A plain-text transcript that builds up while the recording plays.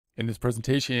In this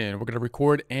presentation, we're going to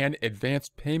record an advance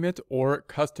payment or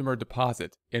customer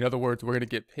deposit. In other words, we're going to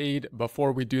get paid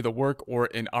before we do the work, or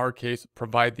in our case,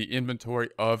 provide the inventory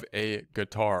of a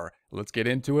guitar. Let's get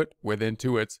into it with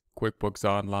Intuit's QuickBooks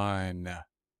Online.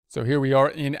 So here we are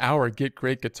in our Get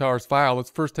Great Guitars file.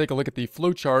 Let's first take a look at the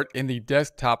flowchart in the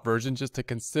desktop version just to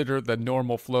consider the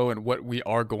normal flow and what we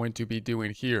are going to be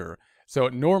doing here. So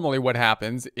normally what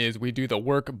happens is we do the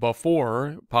work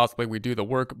before, possibly we do the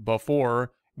work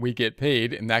before we get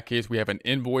paid. In that case, we have an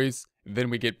invoice, then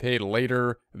we get paid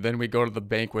later, then we go to the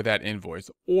bank with that invoice.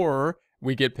 Or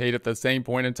we get paid at the same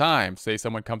point in time. Say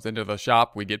someone comes into the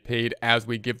shop, we get paid as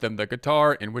we give them the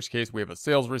guitar, in which case we have a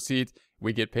sales receipt,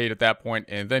 we get paid at that point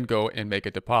and then go and make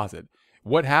a deposit.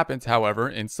 What happens, however,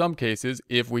 in some cases,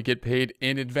 if we get paid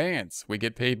in advance, we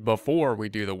get paid before we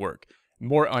do the work.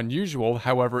 More unusual,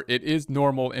 however, it is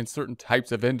normal in certain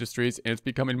types of industries, and it's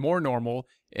becoming more normal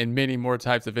in many more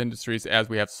types of industries as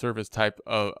we have service type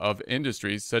of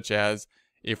industries, such as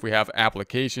if we have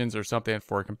applications or something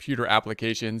for computer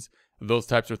applications. Those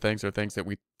types of things are things that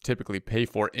we typically pay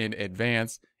for in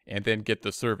advance and then get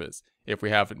the service. If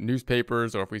we have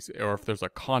newspapers, or if there's a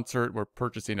concert, we're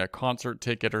purchasing a concert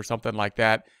ticket or something like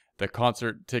that. The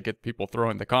concert ticket people throw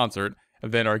in the concert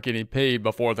then are getting paid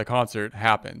before the concert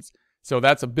happens. So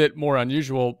that's a bit more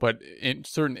unusual, but in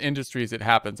certain industries it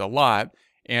happens a lot.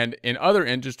 And in other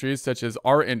industries, such as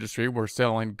our industry, we're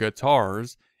selling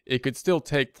guitars, it could still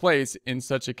take place in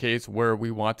such a case where we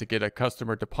want to get a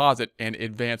customer deposit and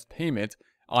advance payment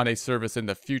on a service in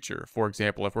the future. For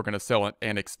example, if we're going to sell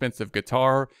an expensive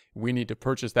guitar, we need to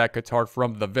purchase that guitar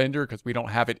from the vendor because we don't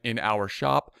have it in our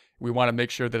shop. We want to make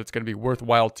sure that it's going to be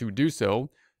worthwhile to do so.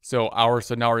 So our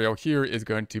scenario here is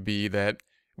going to be that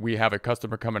we have a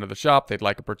customer come into the shop, they'd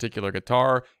like a particular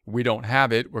guitar, we don't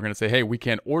have it, we're going to say, hey, we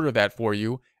can't order that for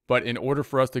you, but in order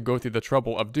for us to go through the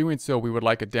trouble of doing so, we would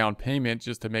like a down payment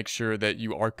just to make sure that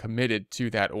you are committed to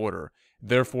that order.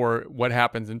 Therefore, what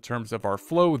happens in terms of our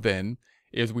flow then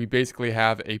is we basically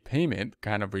have a payment,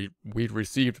 we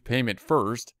received payment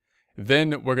first,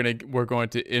 then we're going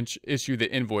to issue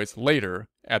the invoice later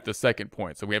at the second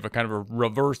point. So we have a kind of a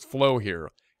reverse flow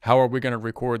here. How are we going to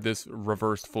record this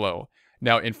reverse flow?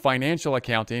 Now, in financial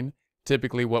accounting,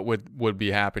 typically what would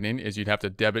be happening is you'd have to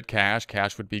debit cash.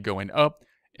 Cash would be going up,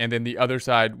 and then the other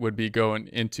side would be going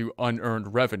into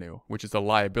unearned revenue, which is a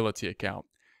liability account.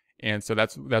 And so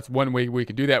that's one way we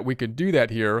could do that. We could do that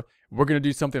here. We're going to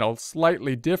do something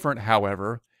slightly different,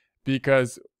 however,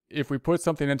 because if we put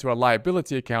something into a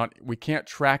liability account, we can't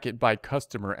track it by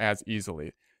customer as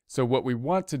easily. So what we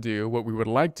want to do, what we would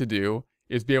like to do,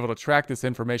 is be able to track this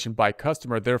information by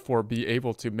customer, therefore be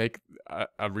able to make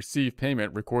a receive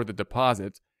payment, record the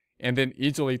deposit, and then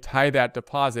easily tie that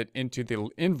deposit into the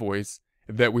invoice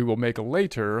that we will make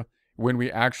later when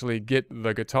we actually get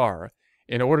the guitar.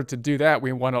 In order to do that,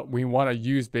 we want to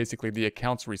use basically the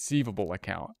accounts receivable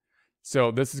account.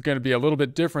 So this is going to be a little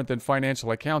bit different than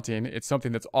financial accounting. It's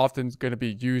something that's often going to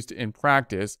be used in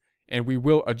practice, and we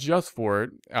will adjust for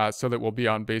it so that we'll be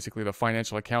on basically the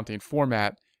financial accounting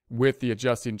format with the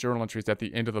adjusting journal entries at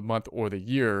the end of the month or the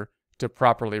year to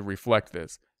properly reflect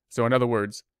this. So in other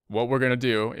words, what we're going to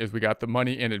do is we got the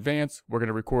money in advance. We're going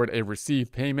to record a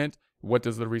receive payment. What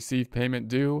does the receive payment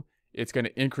do? It's going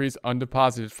to increase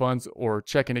undeposited funds or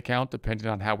checking account, depending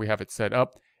on how we have it set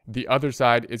up. The other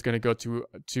side is going to go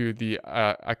to the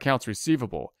accounts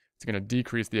receivable. It's going to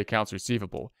decrease the accounts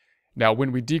receivable. Now,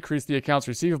 when we decrease the accounts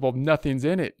receivable, nothing's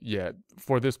in it yet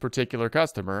for this particular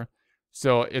customer.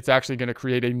 So it's actually going to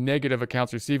create a negative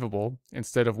accounts receivable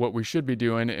instead of what we should be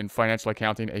doing in financial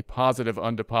accounting, a positive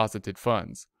undeposited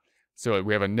funds. So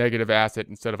we have a negative asset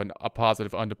instead of a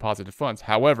positive undeposited funds.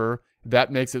 However, that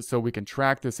makes it so we can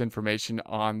track this information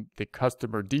on the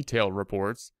customer detail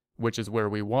reports, which is where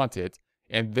we want it.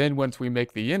 And then once we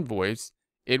make the invoice,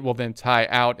 it will then tie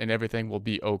out and everything will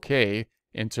be okay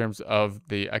in terms of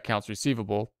the accounts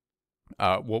receivable.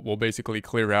 We'll basically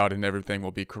clear out and everything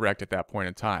will be correct at that point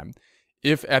in time.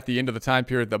 If at the end of the time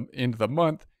period, the end of the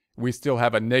month, we still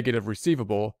have a negative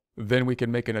receivable, then we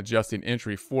can make an adjusting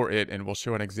entry for it, and we'll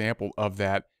show an example of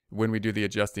that when we do the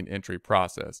adjusting entry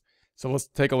process. So let's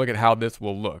take a look at how this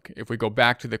will look. If we go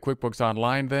back to the QuickBooks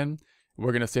Online then,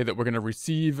 we're going to say that we're going to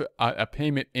receive a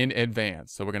payment in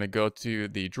advance. So we're going to go to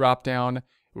the drop down.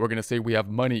 We're going to say we have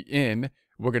money in.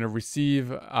 We're going to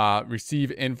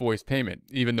receive invoice payment,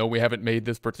 even though we haven't made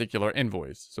this particular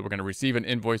invoice. So we're going to receive an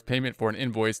invoice payment for an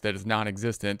invoice that is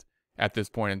non-existent at this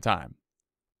point in time.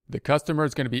 The customer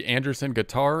is going to be Anderson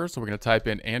Guitars. So we're going to type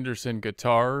in Anderson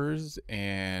Guitars,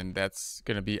 and that's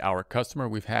going to be our customer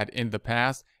we've had in the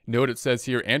past. Note it says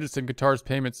here, Anderson Guitars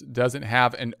Payments doesn't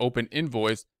have an open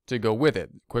invoice to go with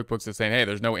it. QuickBooks is saying, hey,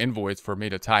 there's no invoice for me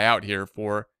to tie out here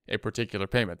for a particular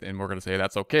payment. And we're going to say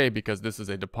that's okay because this is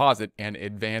a deposit and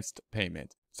advanced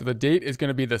payment. So the date is going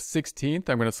to be the 16th.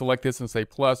 I'm going to select this and say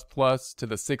plus to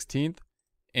the 16th.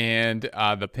 And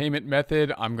the payment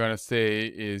method I'm going to say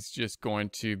is just going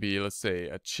to be, let's say,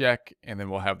 a check, and then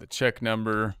we'll have the check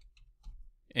number.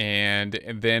 And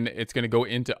then it's going to go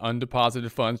into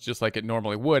undeposited funds just like it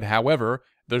normally would. However,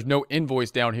 there's no invoice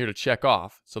down here to check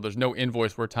off. So there's no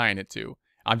invoice we're tying it to.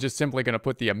 I'm just simply going to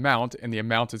put the amount, and the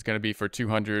amount is going to be for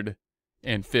 $250.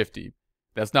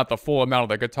 That's not the full amount of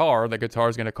the guitar. The guitar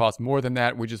is going to cost more than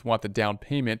that. We just want the down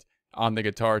payment on the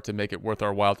guitar to make it worth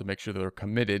our while, to make sure that they're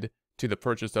committed to the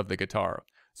purchase of the guitar.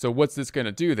 So what's this going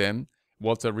to do then?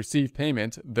 Well, it's a received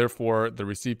payment. Therefore, the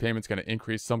received payment is going to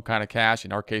increase some kind of cash,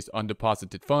 in our case,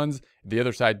 undeposited funds. The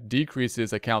other side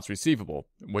decreases accounts receivable,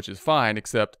 which is fine,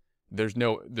 except there's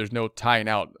no tying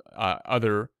out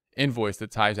other invoice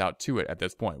that ties out to it at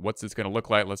this point. What's this going to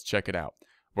look like? Let's check it out.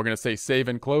 We're going to say save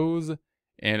and close,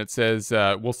 and it says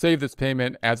we'll save this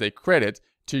payment as a credit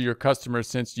to your customer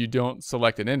since you don't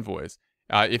select an invoice.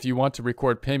 If you want to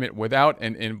record payment without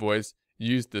an invoice,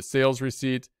 use the sales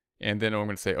receipt, and then I'm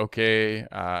going to say, okay,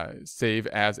 save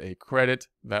as a credit.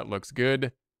 That looks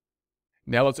good.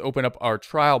 Now let's open up our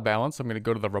trial balance. I'm going to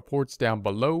go to the reports down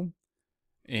below,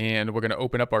 and we're going to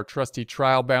open up our trusty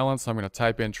trial balance. I'm going to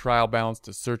type in trial balance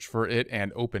to search for it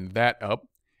and open that up.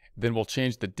 Then we'll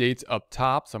change the dates up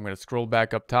top. So I'm going to scroll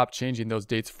back up top, changing those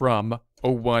dates from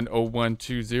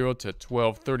 01/01/20 to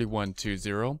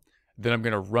 12/31/20. Then I'm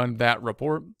going to run that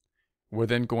report. We're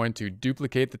then going to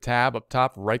duplicate the tab up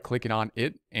top, right-clicking on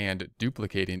it and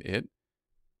duplicating it.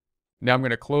 Now I'm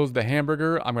going to close the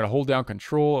hamburger. I'm going to hold down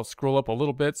Control. I'll scroll up a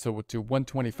little bit to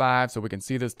 125 so we can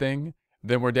see this thing.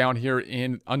 Then we're down here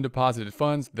in undeposited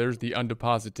funds. There's the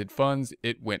undeposited funds.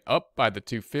 It went up by the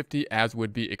 $250 as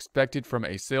would be expected from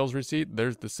a sales receipt.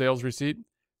 There's the sales receipt.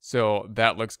 So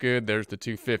that looks good. There's the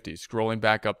 $250. Scrolling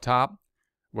back up top,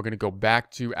 we're going to go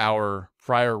back to our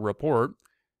prior report.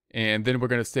 And then we're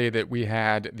going to say that we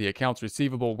had the accounts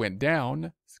receivable went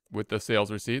down with the sales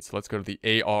receipts. Let's go to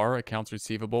the AR, accounts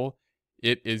receivable.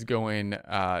 It is going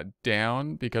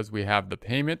down because we have the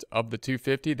payment of the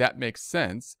 $250. That makes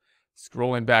sense.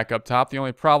 Scrolling back up top, the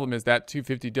only problem is that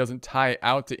 $250 doesn't tie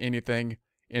out to anything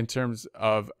in terms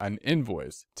of an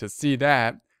invoice. To see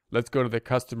that, let's go to the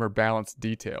customer balance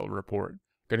detail report.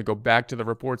 Going to go back to the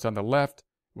reports on the left.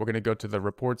 We're going to go to the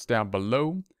reports down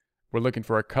below. We're looking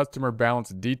for a customer balance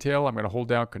detail. I'm going to hold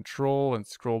down Control and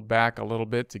scroll back a little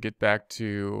bit to get back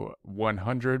to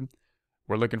 100.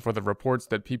 We're looking for the reports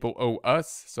that people owe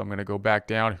us. So I'm going to go back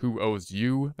down. Who owes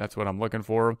you? That's what I'm looking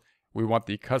for. We want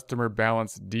the customer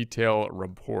balance detail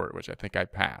report, which I think I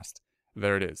passed.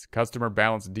 There it is. Customer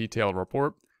balance detail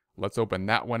report. Let's open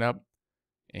that one up.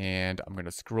 And I'm going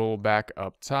to scroll back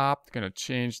up top. Going to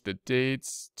change the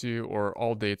dates to, or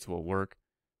all dates will work.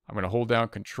 I'm going to hold down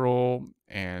Control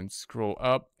and scroll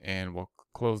up, and we'll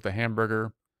close the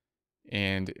hamburger.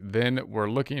 And then we're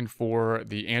looking for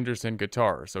the Anderson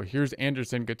guitar. So here's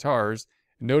Anderson Guitars.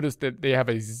 Notice that they have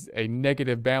a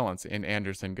negative balance in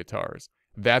Anderson Guitars.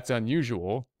 That's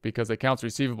unusual because accounts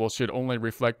receivable should only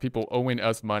reflect people owing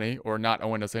us money or not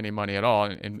owing us any money at all,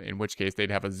 in which case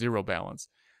they'd have a zero balance.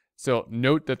 So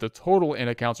note that the total in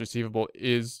accounts receivable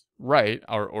is right,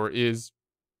 or is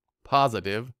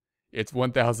positive. It's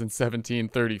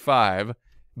 $1,017.35,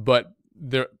 but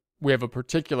we have a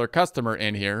particular customer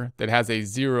in here that has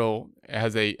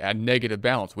a negative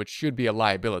balance, which should be a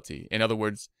liability. In other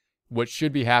words, what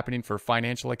should be happening for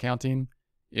financial accounting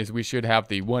is we should have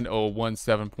the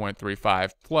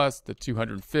 1017.35 plus the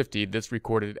 250. This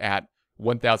recorded at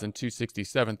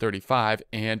 1,267.35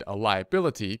 and a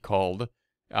liability called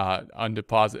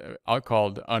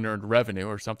called unearned revenue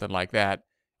or something like that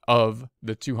of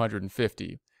the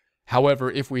 250. However,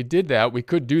 if we did that, we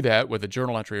could do that with a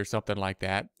journal entry or something like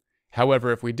that.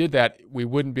 However, if we did that, we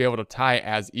wouldn't be able to tie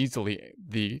as easily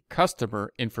the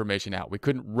customer information out. We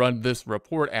couldn't run this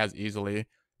report as easily,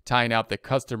 tying out the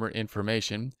customer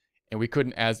information, and we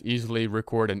couldn't as easily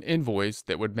record an invoice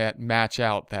that would match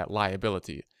out that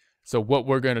liability. So what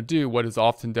we're going to do, what is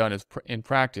often done in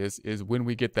practice, is when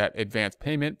we get that advance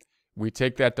payment, we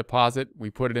take that deposit,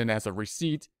 we put it in as a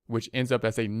receipt, which ends up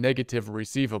as a negative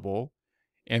receivable.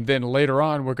 And then later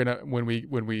on, we're gonna when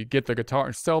we get the guitar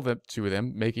and sell them to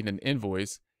them, making an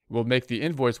invoice, we'll make the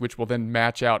invoice, which will then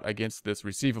match out against this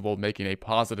receivable, making a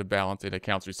positive balance in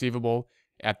accounts receivable.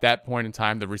 at that point in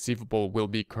time, the receivable will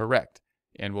be correct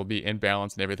and will be in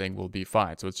balance and everything will be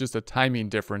fine. So it's just a timing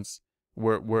difference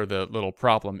where the little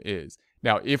problem is.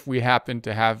 Now, if we happen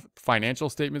to have financial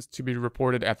statements to be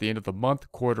reported at the end of the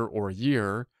month, quarter, or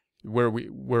year,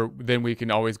 then we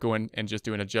can always go in and just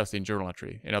do an adjusting journal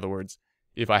entry. In other words,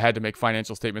 if I had to make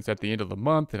financial statements at the end of the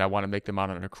month and I want to make them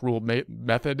on an accrual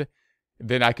method,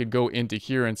 then I could go into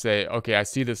here and say, okay, I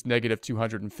see this negative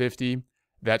 250.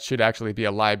 That should actually be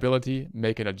a liability.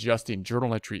 Make an adjusting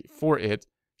journal entry for it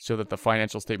so that the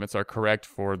financial statements are correct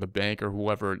for the bank or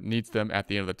whoever needs them at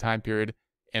the end of the time period,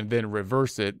 and then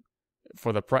reverse it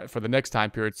for the next time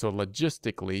period. So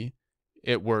logistically,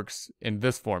 it works in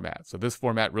this format. So this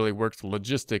format really works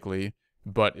logistically,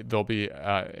 but it'll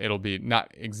be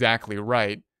not exactly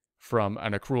right from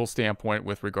an accrual standpoint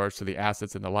with regards to the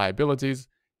assets and the liabilities,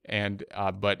 and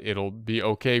but it'll be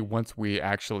okay once we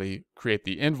actually create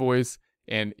the invoice.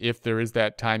 And if there is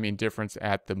that timing difference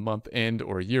at the month end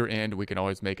or year end, we can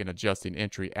always make an adjusting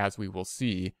entry, as we will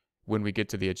see when we get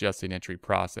to the adjusting entry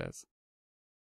process.